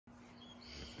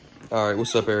All right,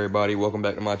 what's up, everybody? Welcome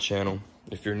back to my channel.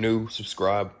 If you're new,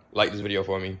 subscribe, like this video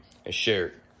for me, and share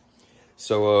it.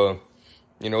 So,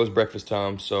 you know, it's breakfast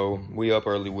time, so we up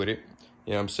early with it.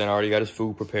 You know what I'm saying? I already got his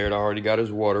food prepared. I already got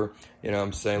his water. You know what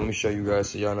I'm saying? Let me show you guys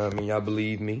so y'all know what I mean. Y'all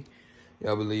believe me.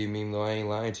 Y'all believe me, even though I ain't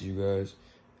lying to you guys.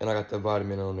 And I got the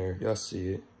vitamin on there. Y'all see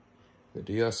it. But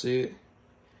do y'all see it?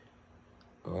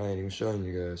 Oh, I ain't even showing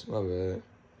you guys. My bad.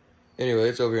 Anyway,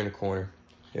 it's over here in the corner.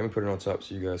 Let me put it on top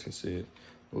so you guys can see it.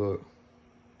 Look.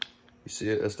 You see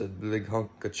it? That's the big hunk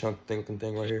of chunk thing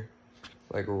right here.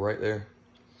 Like right there.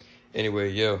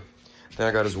 Anyway, yeah. Then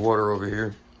I got his water over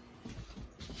here.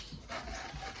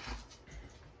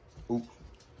 Oop.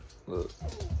 Look.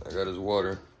 I got his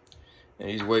water. And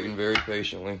he's waiting very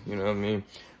patiently. You know what I mean?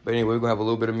 But anyway, we're going to have a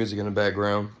little bit of music in the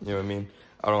background. You know what I mean?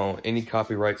 I don't own any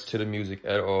copyrights to the music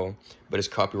at all. But it's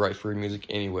copyright-free music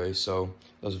anyway. So,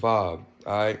 let's vibe.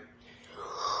 Alright?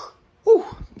 Whew.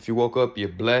 If you woke up, you're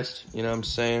blessed. You know what I'm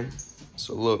saying?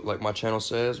 So look, like my channel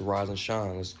says, rise and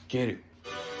shine. Let's get it.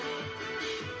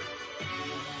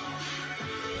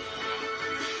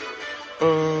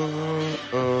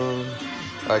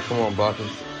 Alright, come on, Boston.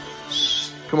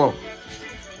 Come on.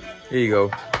 Here you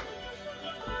go.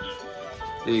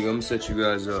 There you go. I'm gonna set you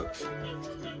guys up.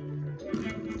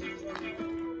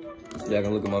 Yeah, I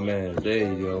can look at my man. There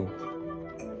you go.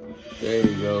 There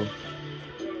you go.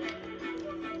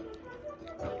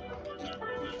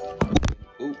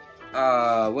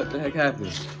 What the heck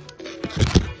happened?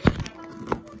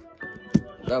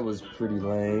 That was pretty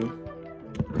lame.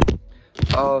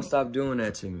 Oh, stop doing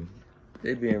that to me.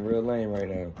 They being real lame right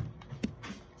now.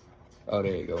 Oh,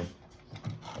 there you go.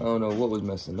 I don't know what was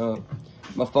messing up.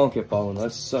 My phone kept falling.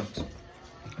 That sucks.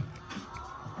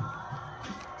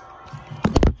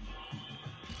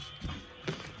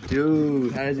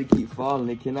 Dude, how does it keep falling?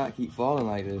 It cannot keep falling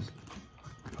like this.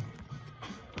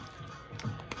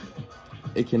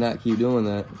 It cannot keep doing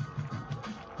that.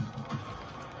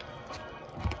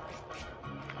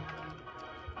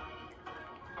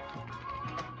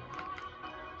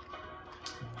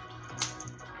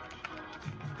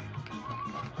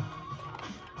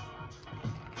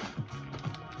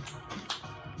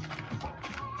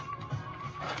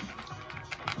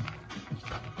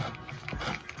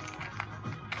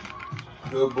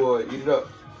 Good boy, eat it up.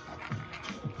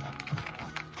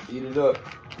 Eat it up.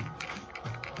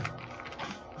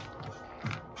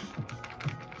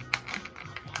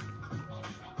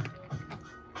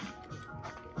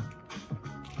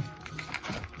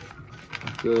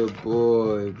 Good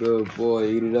boy,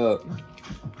 eat it up.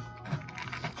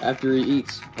 After he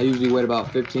eats, I usually wait about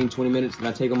 15-20 minutes and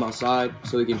I take him outside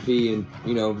so he can pee and,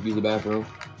 you know, use the bathroom.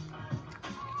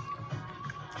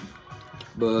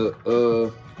 But,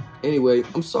 anyway,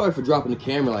 I'm sorry for dropping the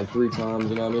camera like 3 times,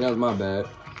 you know what I mean? That was my bad.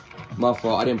 My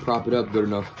fault, I didn't prop it up good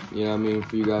enough, you know what I mean,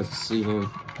 for you guys to see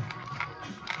him.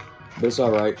 But it's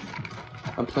alright.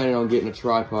 I'm planning on getting a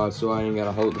tripod so I ain't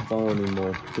gotta hold the phone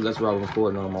anymore, because that's where I was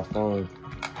recording on my phone.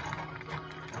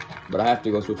 But I have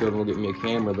to go switch over and get me a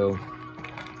camera though.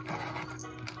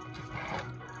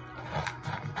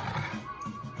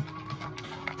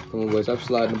 Come on, boys, stop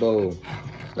sliding the bowl.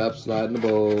 Stop sliding the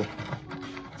bowl.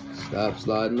 Stop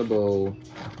sliding the bowl.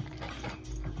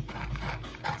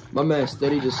 My man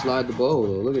steady just slide the bowl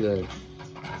though. Look at that.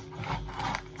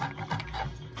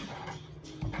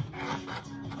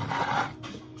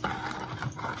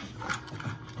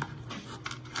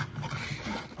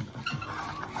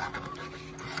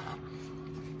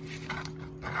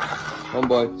 Come on,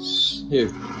 boy. Here.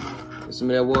 Get some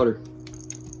of that water.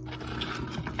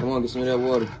 Come on, get some of that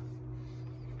water.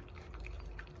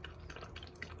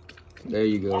 There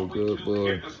you go. Good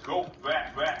boy.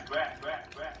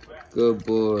 Good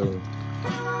boy.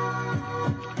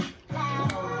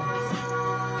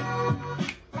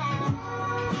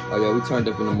 Oh yeah, we turned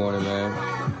up in the morning, man.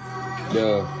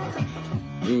 Yeah.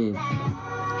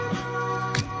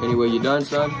 Anyway, you done,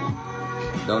 son?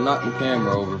 Don't knock the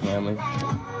camera over, family.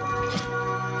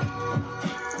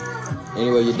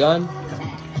 Anyway, you done?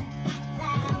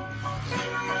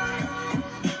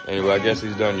 Anyway, I guess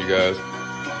he's done, you guys.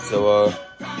 So,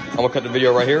 I'm gonna cut the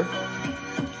video right here.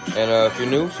 And if you're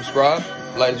new, subscribe,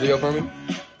 like this video for me,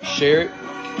 share it,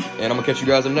 and I'm gonna catch you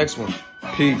guys in the next one.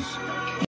 Peace.